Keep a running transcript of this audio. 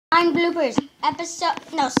On bloopers, episode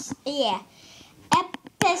 12? Yeah.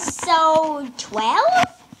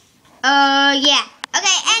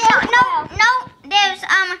 Okay, and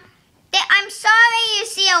I'm sorry you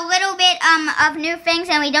see a little bit of new things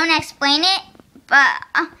and we don't explain it, but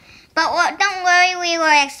don't worry, we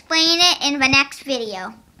will explain it in the next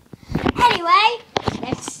video. Anyway,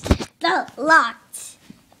 that's the lot.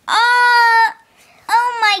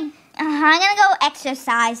 I'm gonna go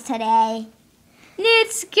exercise today.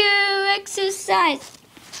 Let's go exercise.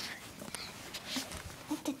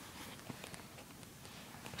 Okay.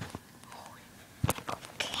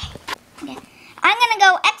 I'm gonna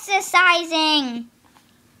go exercising.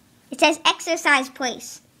 It says exercise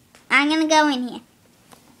place. I'm gonna go in here.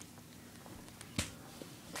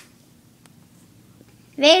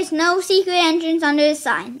 There's no secret entrance under the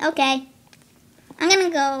sign. Okay. I'm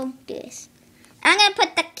gonna go do this. I'm gonna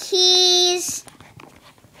put the keys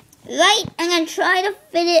right. I'm gonna try to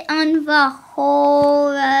fit it on the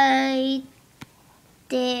hole right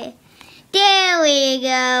there. There we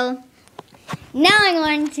go. Now I'm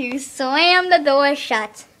going to slam the door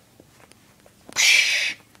shut.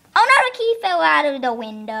 Oh no, the key fell out of the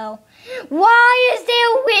window. Why is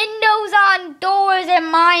there windows on doors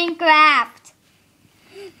in Minecraft?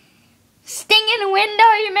 Stinking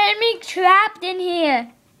window, you made me trapped in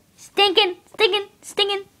here. Stinking.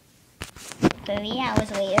 3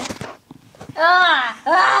 hours later.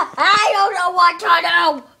 I don't know what to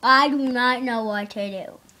do. I do not know what to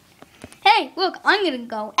do. Hey, look, I'm gonna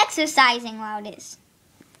go exercising while this.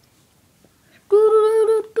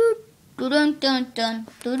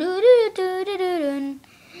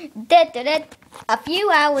 A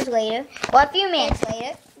few hours later, or a few minutes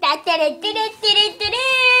later.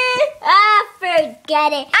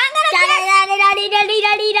 Forget it. I'm gonna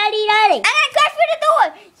crash through the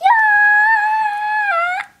door. Yeah.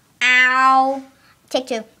 Ow. Take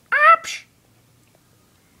 2. Apsh.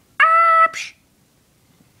 Apsh.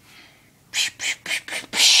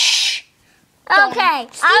 Okay.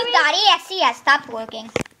 Steve got ESC stopped working.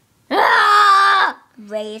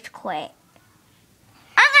 Rage quit.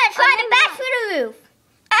 I'm gonna try to bash through the roof.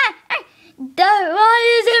 Why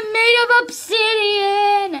is it made of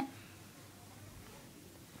obsidian?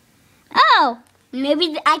 Oh,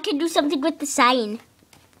 maybe I can do something with the sign.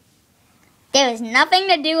 There is nothing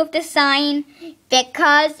to do with the sign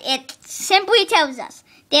because it simply tells us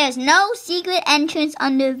there is no secret entrance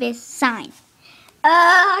under this sign.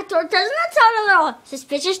 Doesn't that sound a little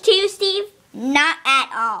suspicious to you, Steve? Not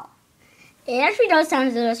at all. It actually does sound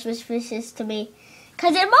a little suspicious to me.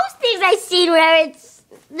 Because in most things I've seen where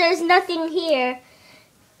there's nothing here,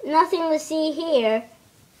 nothing to see here,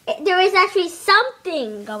 there is actually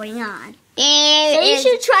something going on. You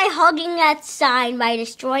should try hugging that sign by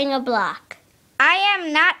destroying a block. I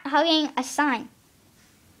am not hugging a sign.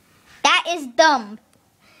 That is dumb.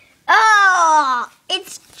 Oh,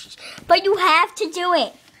 but you have to do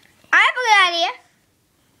it. I have a good idea.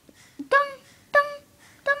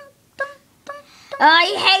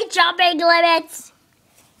 I hate jumping limits.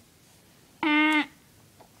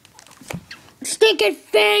 Stinking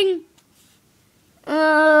thing.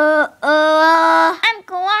 I'm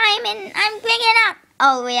climbing. I'm picking up.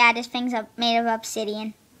 Oh yeah, this thing's made of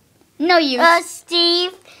obsidian. No use.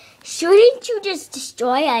 Steve, shouldn't you just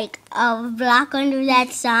destroy like a block under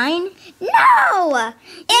that sign? No.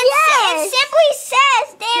 It simply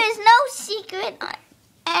says there is no secret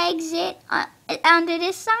exit under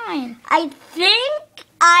this sign. I think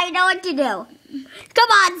I know what to do. Come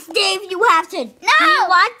on, Steve, you have to. No! Do you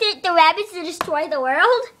want the rabbits to destroy the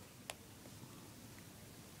world?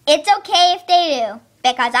 It's okay if they do,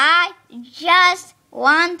 because I just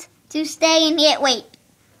want to stay in here. Wait,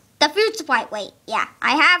 the food supply. Wait, yeah,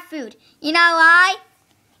 I have food. You know why?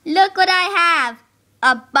 Look what I have.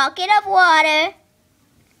 A bucket of water.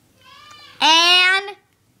 And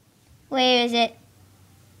where is it?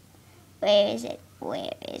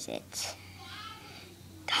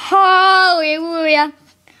 Hallelujah.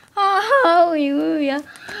 Hallelujah.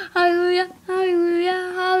 Hallelujah.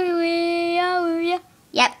 Hallelujah. Hallelujah.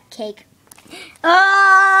 Yep, cake.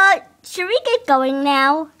 Should we get going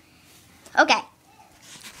now? Okay.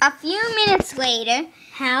 A few minutes later,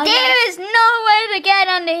 there is no way to get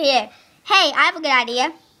under here. Hey, I have a good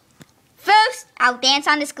idea. First, I'll dance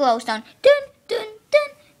on this glowstone. Dun, dun, dun,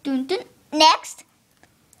 dun, dun. Next,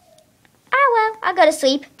 I'll go to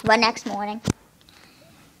sleep the next morning.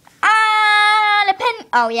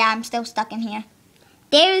 Oh yeah, I'm still stuck in here.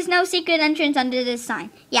 There is no secret entrance under this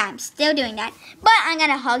sign. Yeah, I'm still doing that. But I'm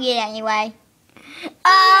gonna hug it anyway.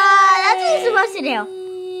 That's what you're supposed to do.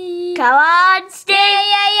 Come on, Steve.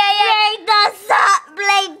 Yeah.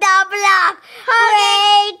 Break the block. Okay.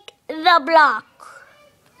 Break the block.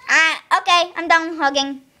 Okay, I'm done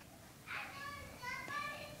hugging.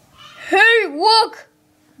 Hey, look!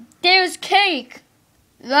 There's cake,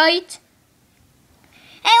 right?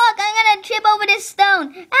 Hey, look, I'm gonna trip over this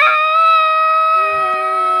stone.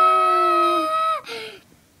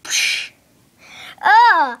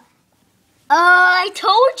 I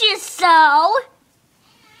told you so.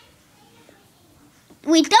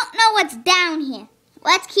 We don't know what's down here.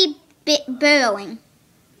 Let's keep burrowing.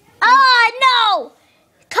 No!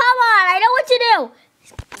 Come on, I know what to do.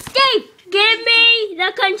 Steve, give me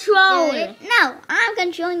the controller. No, I'm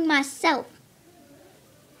controlling myself.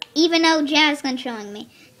 Even though Jazz controlling me.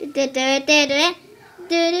 You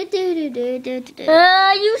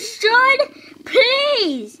should.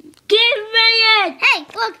 Please, give me it. Hey,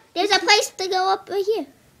 look, there's a place to go up right here.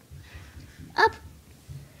 Up.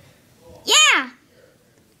 Yeah.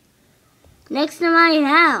 Next to my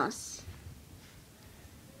house.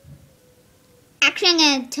 Actually, I'm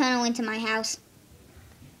going to tunnel into my house.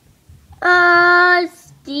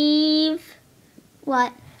 Steve.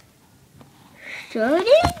 What?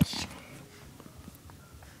 Shortage?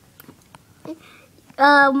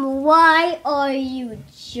 Why are you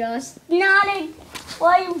just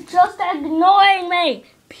ignoring me?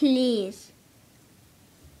 Please.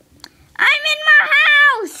 I'm in my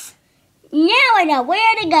house. Now I know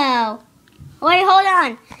where to go. Wait, hold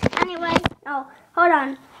on. Anyway, hold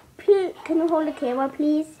on. Please, can you hold the camera,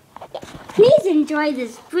 please? Please enjoy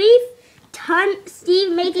this brief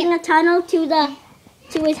Steve making a tunnel to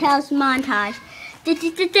his house montage.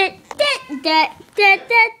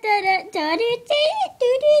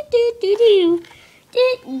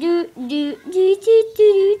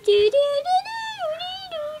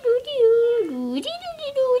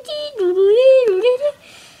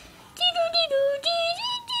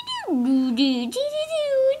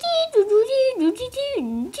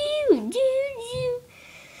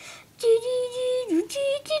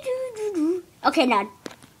 Okay, now.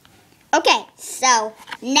 Okay, so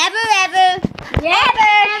never ever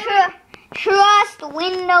trust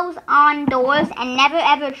windows on doors and never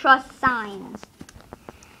ever trust signs.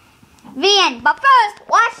 The end. But first,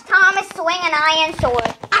 watch Thomas swing an iron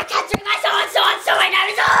sword. I can't swing my sword.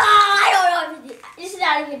 I don't know. This is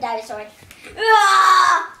not even a dinosaur.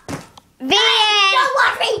 The end. Don't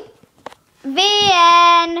watch me. The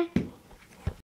end.